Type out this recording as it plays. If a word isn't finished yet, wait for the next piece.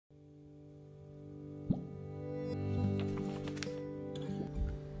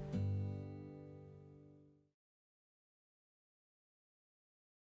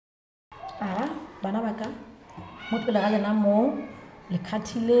bana ba ka mo pele ga lena mo le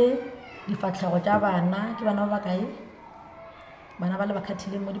khathile difatlhago tša bana ke bana ba kae bana ba le ba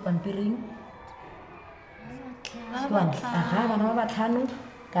khathile mo dipampiring bana ba batlhano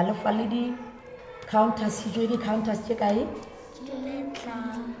ka lefa le di-counters hitšo ke counters tše kae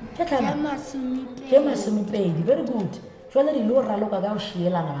ke masomepedi very good jale di le o raloka ka o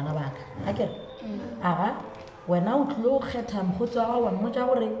šielana bana baka ga kere wena o tlile o kgetha mokgotsi wa gago wa mmotsa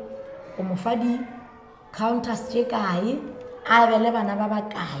gore o mo fa di-counters tše kae a bele bana ba ba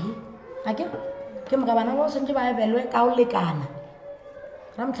kae ga ke moka bana ba o swantse ba ebelwe ka o lekana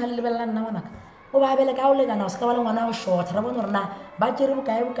ra motlhale lebelela nna ngwanaka o ba ebele ka o lekana o se ka ba le ngwana go shorta ra bone gore na ba tšere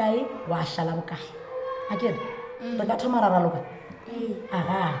bokae wa šala bokae ga kere re ka thoma raraloka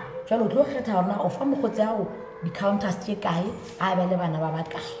jalo o tlile o kgetha gorena o fa mokgotsi yago di-counters tše kae a bele bana ba ba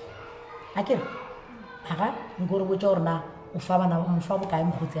kae ga kere nko re botsa gorena o fa bokae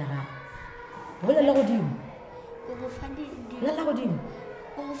mokgotsi ya gago bolela godimo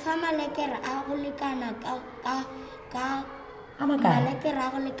o fa malekere a go lekana malekere a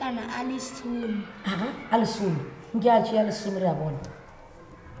go lekana a lesome a lesome nke a tšea lesome re a bona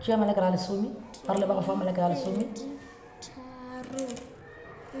tšea malekere a lesome ba re le ba go fa malekere a lesome 3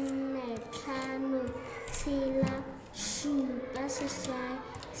 4 5 6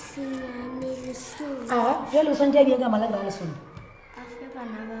 7 senyane lesome jale o swantse a dieng ka malekere a lesome a fe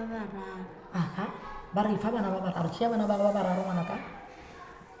bana ba bararo ba re fa bana ba bararo tšea bana ba bararo ngwanaka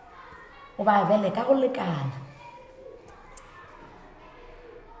o ba bele ka go lekana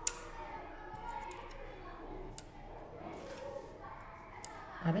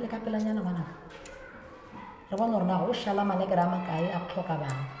a bele ka pelanyana ngwanaka re bone gore na go šala malekere a makae a go tlhoka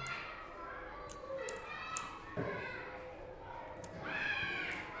bana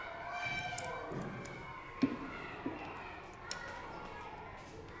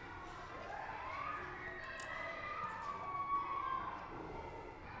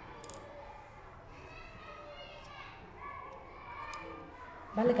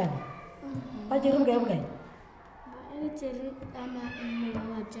ba lekane ba tšere bokae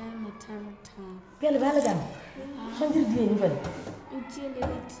pele ba lekane swantse re dieng jale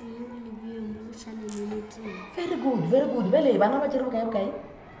very good bele bana ba tšere bokae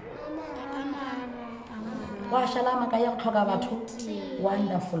wa šala makae ya go tlhoka batho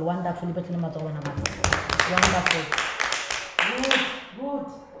wonderful ipetlele matsogo bana bana wonderful good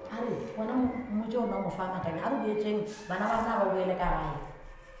are bona mmotse ona o mo fa makae a re boetseng bana ba rena ba boele ka gae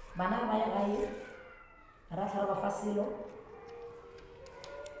bana ba ya gae ra tlhare ba fa selo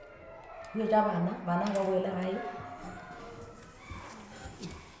go ja bana ba boele gae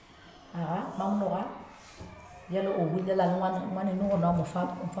mamonoga jalo o bulela le ngwaneno gona o mo fa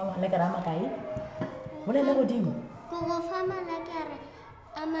malekere a makae bolele godimo go fa malekere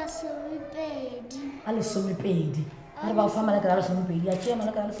a masomepedi a lesomepedi a re ba go fa malekere a lesomepedi a tšea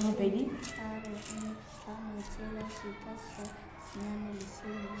malekere a lesomepedi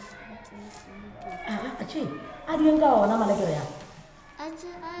a dieng ka ona malekere yago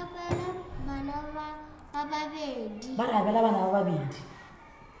ba re abela bana ba babedi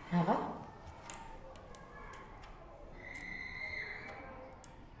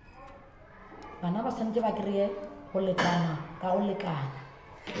bana ba tshwanetse ba kry-e go lekana ka go lekana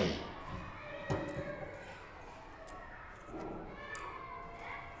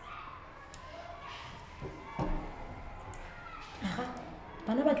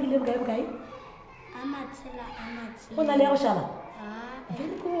bana ba kry-ile bokae go na le ya go šala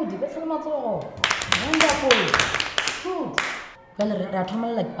very good ba tshele matsogo wonderful good jale re a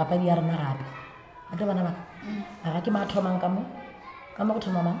thomelela papadi ya rena gape ate bana baka ke ma thomang ka mo go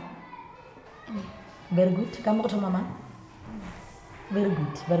thoma mang very good ka mo go thoma mang very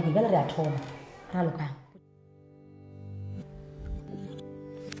good jale re a thoma ra lokang